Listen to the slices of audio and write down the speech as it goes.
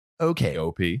Okay,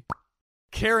 OP.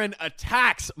 Karen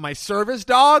attacks my service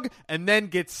dog and then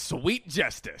gets sweet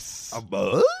justice.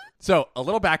 So, a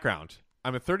little background.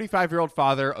 I'm a 35-year-old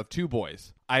father of 2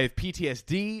 boys. I have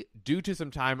PTSD due to some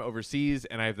time overseas,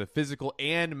 and I have the physical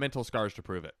and mental scars to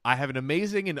prove it. I have an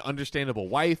amazing and understandable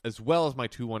wife, as well as my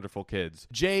 2 wonderful kids.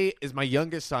 Jay is my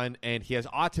youngest son, and he has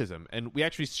autism, and we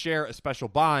actually share a special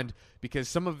bond because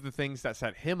some of the things that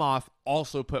set him off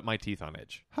also put my teeth on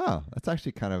edge. Huh, that's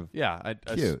actually kind of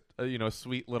cute. A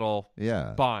sweet little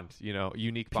bond,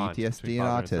 unique bond. PTSD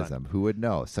and autism. Who would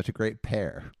know? Such a great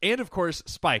pair. And of course,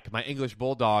 Spike, my English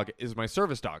bulldog, is my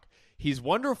service dog. He's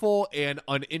wonderful and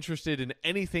uninterested in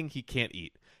anything he can't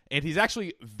eat. And he's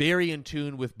actually very in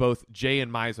tune with both Jay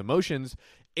and Mai's emotions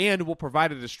and will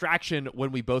provide a distraction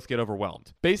when we both get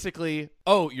overwhelmed. Basically,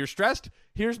 oh, you're stressed?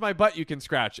 Here's my butt you can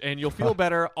scratch, and you'll feel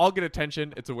better. I'll get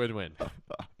attention. It's a win-win.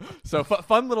 So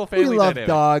fun little family dynamic.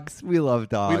 We love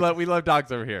dogs. We love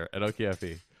dogs over here at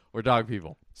OKFE. We're dog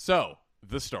people. So,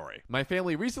 the story. My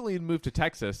family recently moved to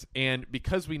Texas, and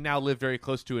because we now live very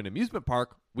close to an amusement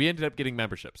park, we ended up getting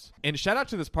memberships. And shout out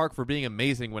to this park for being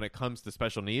amazing when it comes to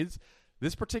special needs.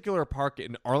 This particular park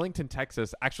in Arlington,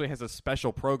 Texas, actually has a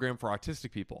special program for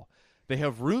autistic people. They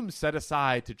have rooms set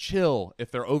aside to chill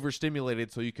if they're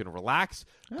overstimulated so you can relax,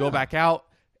 go back out,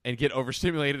 and get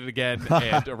overstimulated again,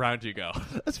 and around you go.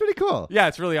 That's pretty cool. Yeah,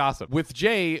 it's really awesome. With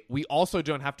Jay, we also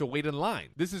don't have to wait in line.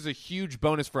 This is a huge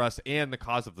bonus for us and the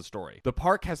cause of the story. The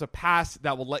park has a pass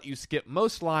that will let you skip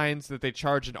most lines that they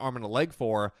charge an arm and a leg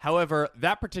for. However,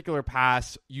 that particular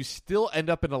pass, you still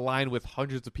end up in a line with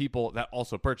hundreds of people that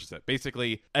also purchase it.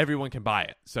 Basically, everyone can buy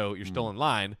it, so you're still in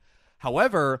line.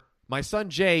 However, my son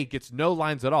Jay gets no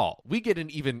lines at all. We get an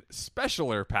even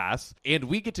specialer pass, and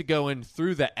we get to go in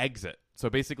through the exit. So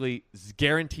basically,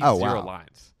 guaranteed 0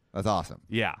 lines. That's awesome.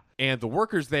 Yeah. And the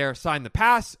workers there sign the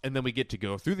pass, and then we get to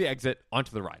go through the exit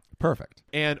onto the ride. Perfect.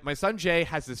 And my son Jay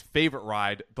has his favorite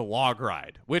ride, the log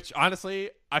ride, which honestly,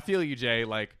 I feel you, Jay.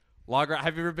 Like, log ride.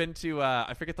 Have you ever been to,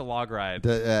 I forget the log ride.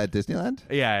 Disneyland?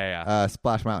 Yeah.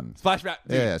 Splash Mountain. Splash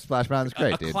Mountain. Yeah, Splash Mountain's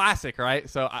great, dude. A classic, right?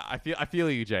 So I feel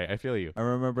you, Jay. I feel you. I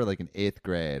remember like in 8th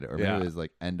grade, or maybe it was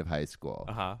like end of high school.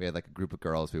 We had like a group of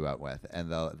girls we went with, and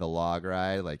the log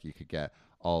ride, like you could get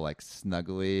all like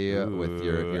snuggly with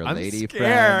your lady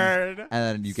friends, and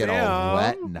then you get all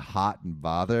wet and hot and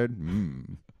bothered.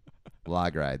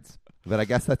 Log rides. But I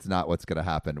guess that's not what's going to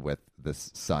happen with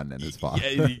this son and his father.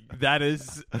 Yeah, that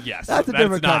is, yes. That's a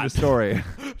different kind of story.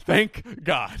 Thank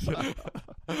God.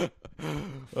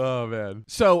 Oh, man.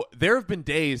 So there have been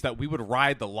days that we would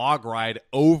ride the log ride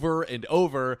over and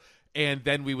over, and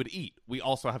then we would eat. We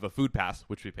also have a food pass,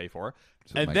 which we pay for,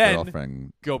 and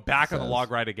then go back on the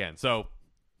log ride again. So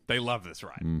they love this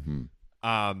ride.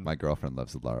 My girlfriend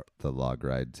loves the log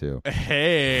ride, too.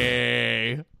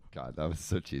 Hey. God, that was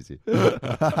so cheesy.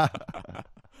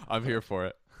 I'm here for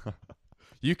it.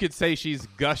 You could say she's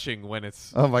gushing when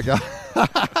it's... Oh, my God.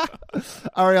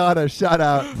 Ariana, shout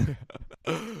out.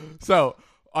 So,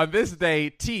 on this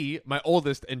day, T, my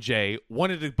oldest, and Jay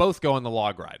wanted to both go on the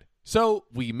log ride. So,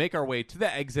 we make our way to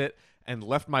the exit and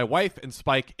left my wife and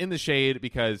Spike in the shade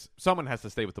because someone has to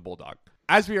stay with the bulldog.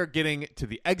 As we are getting to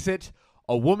the exit,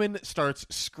 a woman starts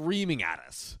screaming at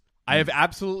us. I have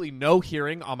absolutely no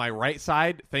hearing on my right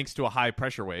side thanks to a high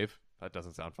pressure wave. That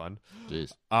doesn't sound fun.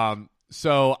 Jeez.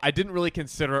 So I didn't really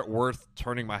consider it worth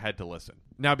turning my head to listen.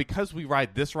 Now, because we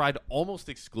ride this ride almost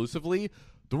exclusively,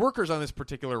 the workers on this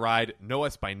particular ride know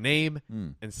us by name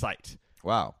and sight.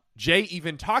 Wow. Jay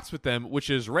even talks with them, which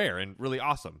is rare and really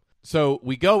awesome. So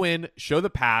we go in, show the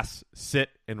pass, sit,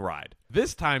 and ride.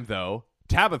 This time, though,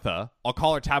 Tabitha, I'll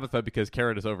call her Tabitha because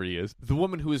Karen is overused, the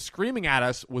woman who was screaming at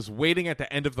us was waiting at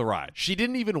the end of the ride. She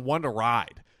didn't even want to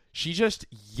ride. She just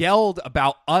yelled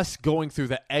about us going through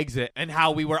the exit and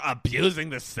how we were abusing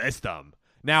the system.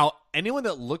 Now, anyone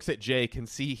that looks at Jay can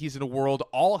see he's in a world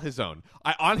all his own.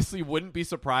 I honestly wouldn't be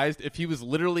surprised if he was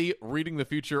literally reading the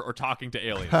future or talking to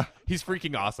aliens. He's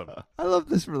freaking awesome. I love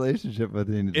this relationship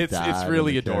between It's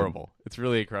really adorable. It's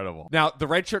really incredible. Now, the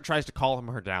red shirt tries to calm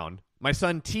her down. My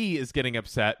son T is getting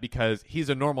upset because he's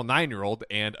a normal 9-year-old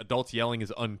and adults yelling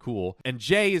is uncool. And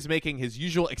Jay is making his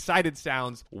usual excited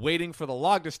sounds, waiting for the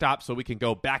log to stop so we can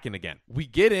go back in again. We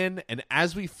get in, and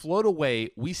as we float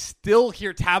away, we still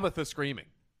hear Tabitha screaming.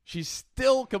 She's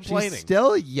still complaining. She's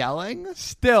still yelling?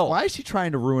 Still. Why is she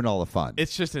trying to ruin all the fun?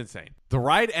 It's just insane. The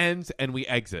ride ends and we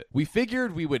exit. We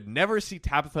figured we would never see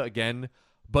Tabitha again,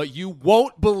 but you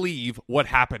won't believe what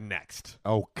happened next.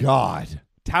 Oh, God.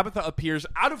 Tabitha appears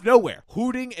out of nowhere,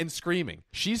 hooting and screaming.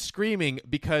 She's screaming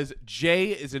because Jay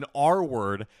is an R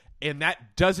word, and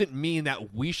that doesn't mean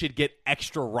that we should get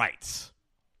extra rights.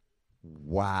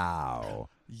 Wow.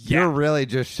 You're really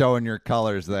just showing your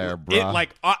colors there, bro. It like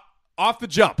off the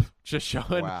jump, just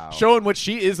showing what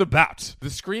she is about. The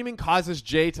screaming causes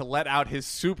Jay to let out his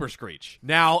super screech.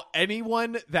 Now,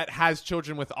 anyone that has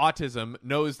children with autism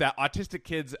knows that autistic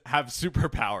kids have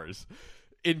superpowers.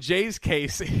 In Jay's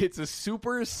case, it's a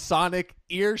supersonic,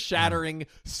 ear-shattering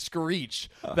screech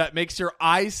that makes your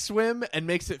eyes swim and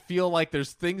makes it feel like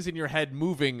there's things in your head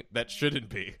moving that shouldn't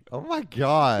be. Oh my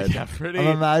God. Yeah, pretty. I'm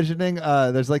imagining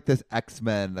there's like this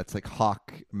X-Men that's like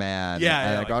Hawkman.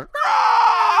 Yeah. And going,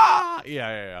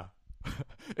 Yeah.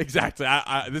 Exactly.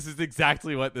 This is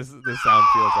exactly what this sound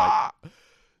feels like.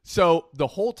 So the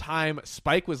whole time,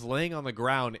 Spike was laying on the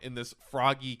ground in this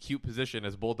froggy, cute position,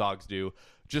 as bulldogs do,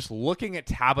 just looking at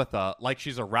Tabitha like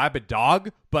she's a rabid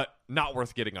dog, but not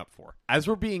worth getting up for. As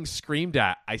we're being screamed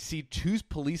at, I see 2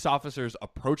 police officers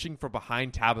approaching from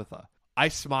behind Tabitha. I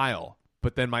smile,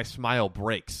 but then my smile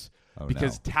breaks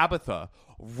because Tabitha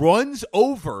runs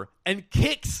over and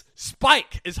kicks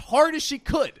Spike as hard as she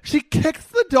could. She kicks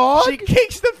the dog? She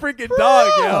kicks the freaking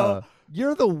dog, yo.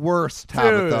 You're the worst,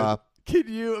 Tabitha. Dude,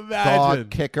 can you imagine? Dog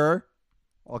kicker.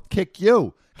 I'll kick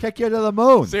you. Kick you to the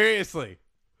moon. Seriously.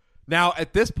 Now,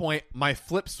 at this point, my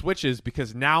flip switches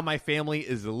because now my family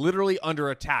is literally under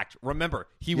attack. Remember,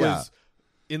 he was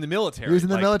in the military. He was in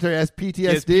the military. He has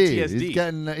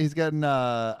PTSD. He's getting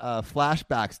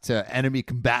flashbacks to enemy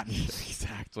combatants.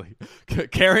 Exactly.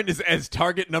 Karen is as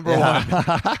target number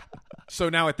 1. So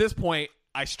now at this point,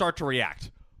 I start to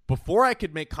react. Before I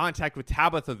could make contact with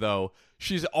Tabitha, though,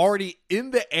 she's already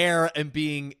in the air and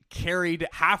being carried,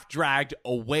 half dragged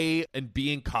away and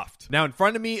being cuffed. Now, in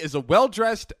front of me is a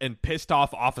well-dressed and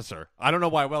pissed-off officer. I don't know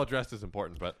why well-dressed is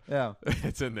important, but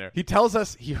it's in there. He tells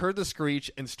us he heard the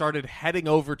screech and started heading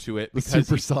over to it. The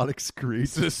supersonic screech.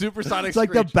 It's the supersonic screech.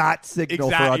 It's like the bat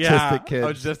signal for autistic kids. I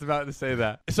was just about to say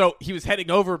that. So he was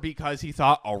heading over because he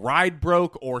thought a ride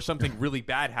broke or something really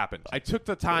bad happened. I took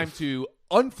the time to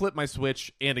unflip my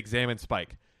switch and examine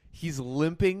Spike. He's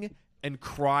limping and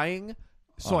crying,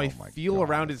 so I feel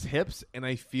around his hips, and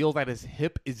I feel that his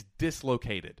hip is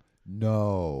dislocated.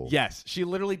 No. Yes, she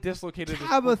literally dislocated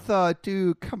Tabitha,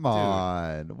 dude, come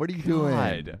on. What are you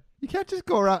doing? You can't just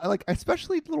go around, like,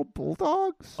 especially little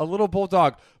bulldogs. A little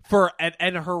bulldog.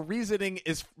 And her reasoning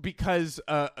is because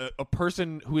a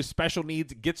person who has special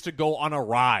needs gets to go on a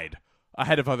ride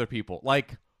ahead of other people.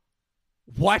 Like,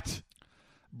 what?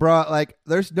 Bruh, like,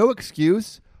 there's no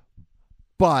excuse,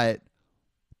 but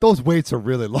those waits are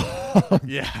really long.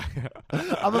 Yeah.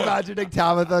 I'm imagining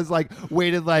Tabitha's like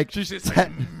waited like she's just like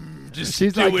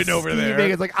she's doing like over steaming. there.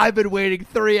 It's like, I've been waiting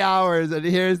 3 hours and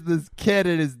here's this kid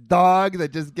and his dog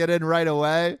that just get in right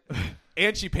away.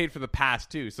 And she paid for the pass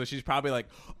too, so she's probably like,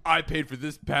 I paid for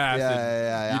this pass.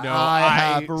 Yeah. You know,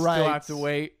 I still have to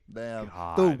wait. Damn.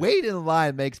 God. The wait in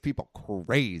line makes people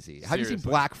crazy. Have you seen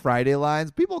Black Friday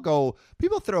lines? People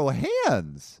throw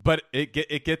hands. But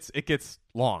it gets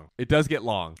long. It does get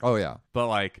long. Oh yeah. But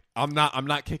like, I'm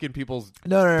not kicking people's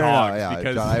dogs yeah,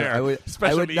 because John,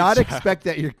 I would not expect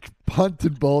that you're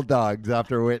punting bulldogs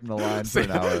after waiting in the line for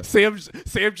an hour. Sam's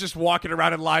just walking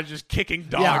around in line, just kicking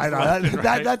dogs. Yeah, I know.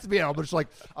 That's me. I'm just like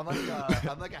I'm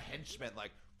like a henchman.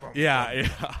 Like yeah.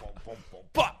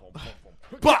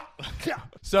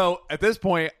 So at this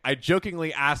point, I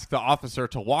jokingly asked the officer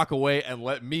to walk away and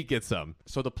let me get some.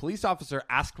 So the police officer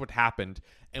asked what happened,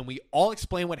 and we all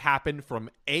explained what happened from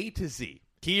A to Z.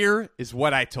 Here is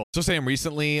what I told. So Sam,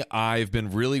 recently I've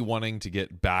been really wanting to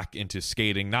get back into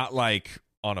skating, not like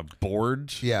on a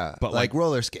board. Yeah, but like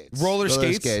roller skates. Roller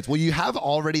skates. Well, you have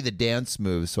already the dance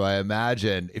moves, so I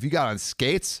imagine if you got on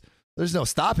skates, there's no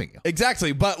stopping you.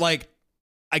 Exactly, but like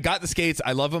I got the skates.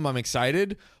 I love them. I'm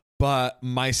excited. But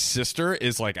my sister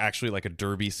is like actually like a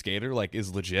derby skater, like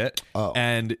is legit. Oh.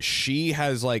 And she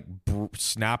has like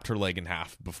snapped her leg in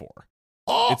half before.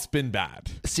 Oh, it's been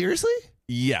bad. Seriously?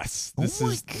 This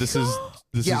is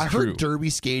yeah, I true. heard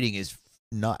derby skating is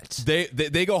nuts. They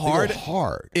go hard. They go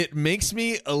hard. It makes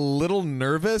me a little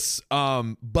nervous.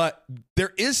 But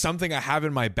there is something I have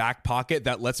in my back pocket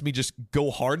that lets me just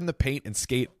go hard in the paint and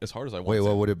skate as hard as I want. Wait,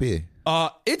 what would it be?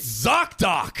 It's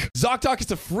ZocDoc. ZocDoc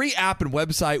is a free app and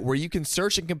website where you can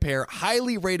search and compare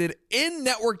highly rated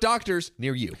in-network doctors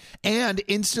near you. And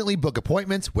instantly book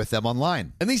appointments with them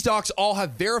online. And these docs all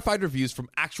have verified reviews from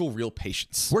actual real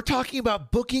patients. We're talking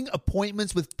about booking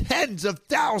appointments with tens of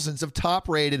thousands of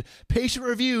top-rated,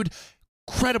 patient-reviewed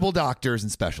credible doctors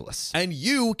and specialists. And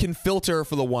you can filter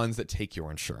for the ones that take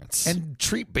your insurance. And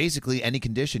treat basically any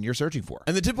condition you're searching for.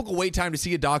 And the typical wait time to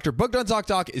see a doctor booked on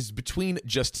ZocDoc is between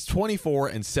just 24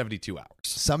 and 72 hours.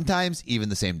 Sometimes even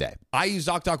the same day. I use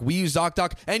ZocDoc, we use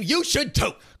ZocDoc, and you should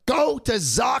too. Go to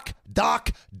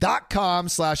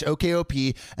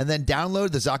ZocDoc.com/OKOP and then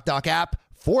download the ZocDoc app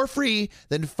for free.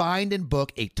 Then find and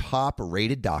book a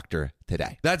top-rated doctor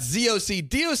today. That's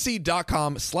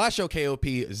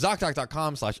ZocDoc.com/OKOP,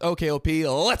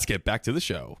 ZocDoc.com/OKOP. Let's get back to the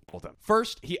show. Hold on.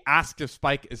 First, he asks if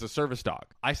Spike is a service dog.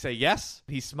 I say yes.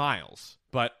 He smiles.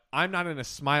 But I'm not in a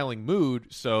smiling mood,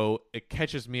 so it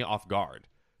catches me off guard.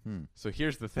 So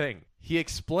here's the thing. He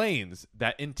explains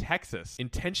that in Texas,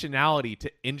 intentionality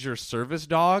to injure service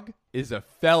dog is a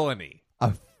felony.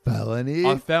 A felony?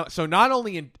 So not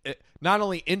only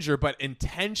injure, but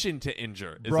intention to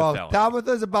injure is a felony.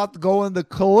 Tabitha's about to go in the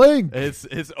clink.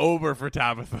 It's over for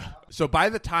Tabitha. So by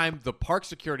the time the park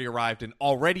security arrived and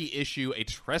already issue a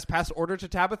trespass order to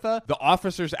Tabitha, the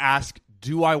officers ask,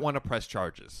 do I want to press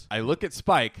charges? I look at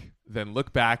Spike, then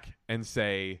look back and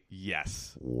say,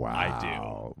 yes, I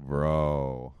do.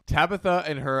 Bro. Tabitha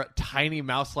and her tiny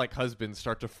mouse-like husband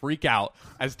start to freak out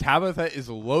as Tabitha is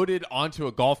loaded onto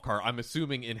a golf cart, I'm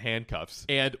assuming in handcuffs,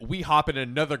 and we hop in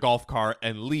another golf cart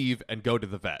and leave and go to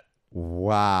the vet.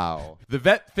 Wow. The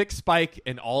vet fixed Spike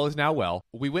and all is now well.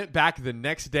 We went back the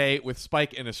next day with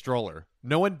Spike in a stroller.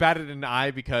 No one batted an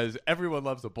eye because everyone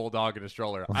loves a bulldog in a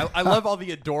stroller. I love all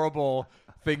the adorable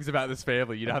things about this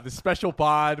family. You know, have this special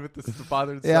bond with the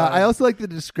father and son. Yeah, I also like the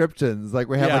descriptions. Like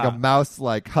we have like a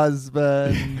mouse-like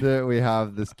husband. We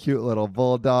have this cute little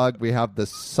bulldog. We have the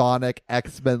Sonic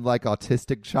X-Men-like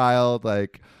autistic child.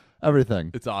 Like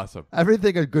everything. It's awesome.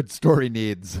 Everything a good story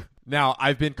needs. Now,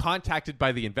 I've been contacted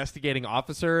by the investigating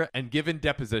officer and given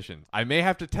depositions. I may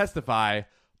have to testify,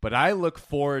 but I look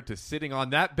forward to sitting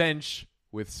on that bench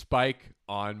with Spike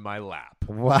on my lap.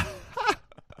 Wow.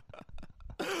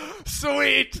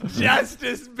 Sweet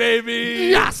justice,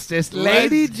 baby. Justice,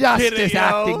 Lady Justice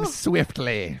acting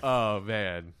swiftly. Oh,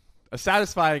 man. A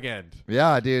satisfying end.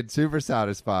 Yeah, dude. Super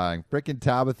satisfying. Frickin'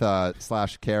 Tabitha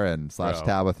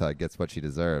 /Karen/Tabitha gets what she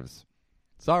deserves.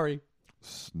 Sorry.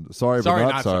 Sorry, but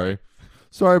not sorry.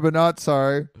 Sorry, but not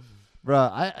sorry.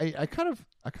 Bruh, I kind of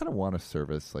want to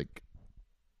service like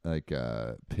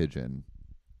a pigeon.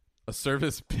 A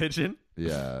service pigeon?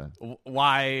 Yeah.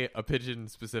 Why a pigeon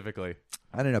specifically?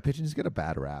 I don't know. Pigeons get a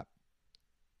bad rap.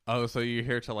 Oh, so you're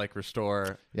here to like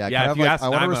restore? Yeah. If you ask I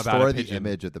want to restore the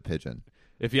image of the pigeon.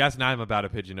 If you ask Naima about a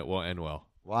pigeon, it won't end well.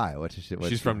 Why?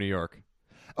 She's from New York.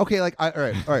 Okay, all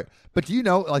right. But do you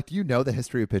know the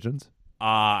history of pigeons?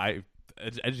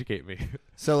 Educate me.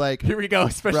 So like, here we go.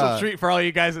 Special treat for all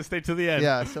you guys that stay to the end.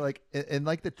 Yeah. So like in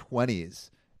like the 1920s,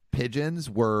 pigeons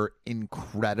were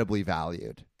incredibly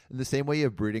valued. In the same way you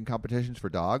have breeding competitions for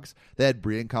dogs, they had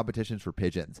breeding competitions for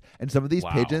pigeons. And some of these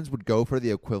pigeons would go for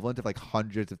the equivalent of like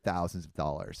hundreds of thousands of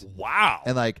dollars. Wow.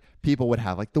 And like people would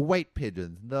have like the white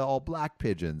pigeons, the all black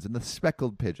pigeons, and the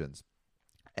speckled pigeons.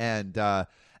 And then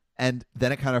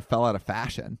it kind of fell out of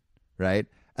fashion, right?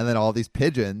 And then all these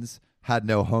pigeons had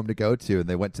no home to go to, and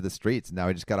they went to the streets. And now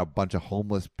we just got a bunch of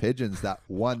homeless pigeons that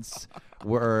once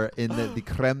were in the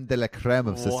creme de la creme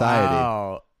of society.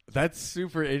 Wow. That's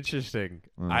super interesting.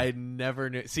 I never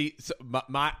knew. See, so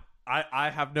I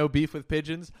have no beef with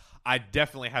pigeons. I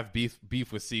definitely have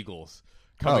beef with seagulls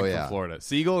coming from Florida.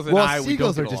 Seagulls and seagulls we are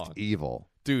don't get just along. Evil.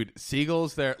 Dude,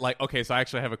 seagulls, they're like, okay, so I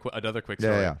actually have another quick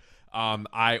story. Yeah.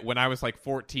 When I was like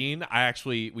 14,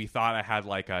 we thought I had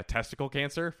like a testicle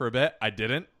cancer for a bit. I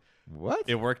didn't. What?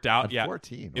 It worked out. At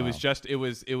 14. Wow. It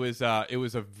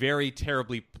was a very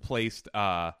terribly placed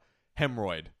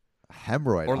hemorrhoid.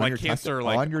 Hemorrhoid or like cancer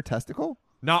like on your testicle?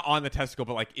 Not on the testicle,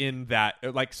 but like in that,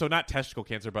 like, so not testicle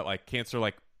cancer, but like cancer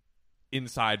like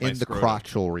inside my scrotum. The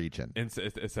crotchal region.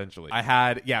 Essentially. I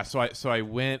had so I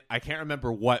went, I can't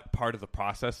remember what part of the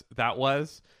process that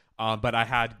was. But I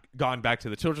had gone back to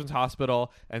the children's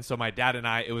hospital, and so my dad and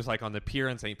it was like on the pier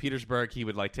in St. Petersburg. He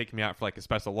would like take me out for like a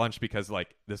special lunch because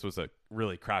like this was a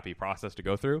really crappy process to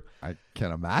go through. I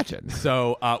can imagine.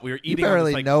 So we were eating. You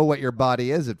barely know what your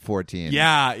body is at 14.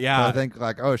 Yeah. So I think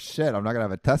like, oh shit, I'm not gonna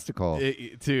have a testicle.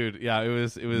 Dude, yeah, it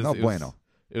was no bueno.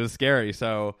 It was scary.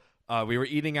 So we were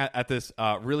eating at this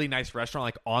really nice restaurant,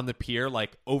 like on the pier,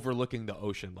 like overlooking the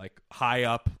ocean, like high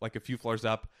up, like a few floors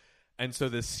up. And so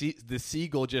the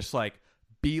seagull just like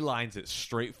beelines it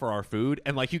straight for our food,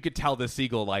 and like you could tell the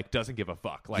seagull like doesn't give a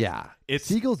fuck. Like,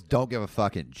 seagulls don't give a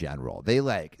fuck in general. They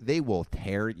will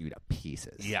tear you to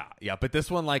pieces. Yeah, but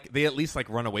this one, like, they at least like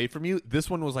run away from you. This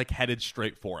one was like headed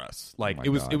straight for us. Like it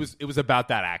was about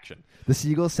that action. The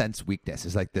seagull sense weakness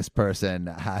is like, this person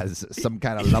has some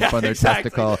kind of lump on their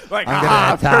testicle. Like, I'm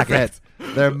gonna attack it.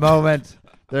 Their moment.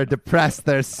 They're depressed.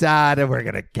 They're sad, and we're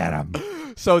gonna get them.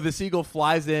 So the seagull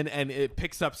flies in and it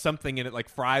picks up something in it, like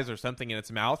fries or something in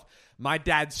its mouth. My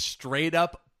dad straight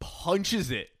up punches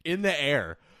it in the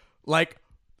air, like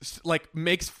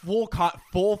makes full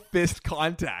fist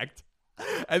contact,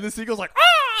 and the seagull's like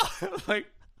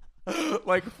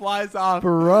like flies off,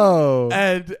 bro.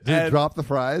 And did he drop the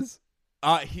fries?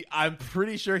 I'm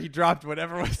pretty sure he dropped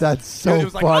whatever was. That's so it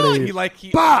was like, funny.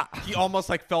 He almost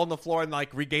like fell on the floor and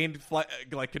like regained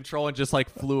like control and just like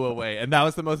flew away. And that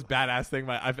was the most badass thing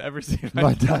I've ever seen.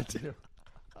 My dad too.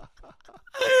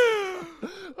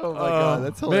 Oh my god,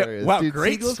 that's hilarious! Man, wow, dude,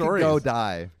 great stories. Go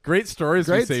die. Great stories.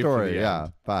 Great we saved story. For the yeah,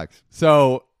 end. facts.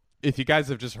 So if you guys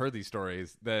have just heard these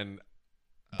stories, then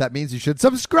that means you should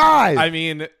subscribe. I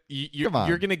mean,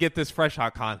 you're gonna get this fresh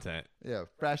hot content. Yeah,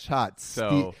 fresh hot,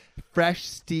 fresh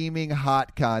steaming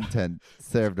hot content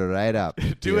served right up.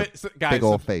 Do it, guys. Big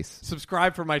old face.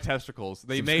 Subscribe for my testicles.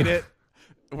 They made it.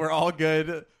 We're all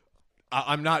good.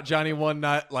 I'm not Johnny One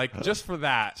Nut. Like, just for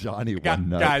that, Johnny One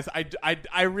Nut. Guys,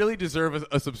 I really deserve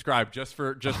a subscribe just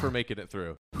for making it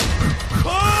through.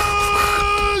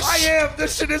 I am.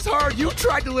 This shit is hard. You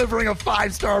tried delivering a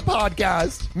 5-star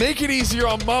podcast. Make it easier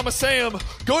on Mama Sam.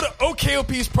 Go to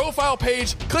OKOP's profile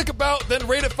page, click about, then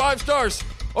rate it 5 stars.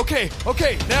 Okay,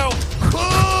 now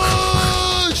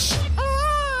push!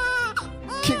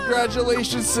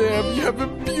 Congratulations, Sam. You have a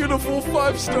beautiful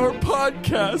 5-star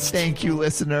podcast. Thank you,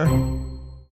 listener.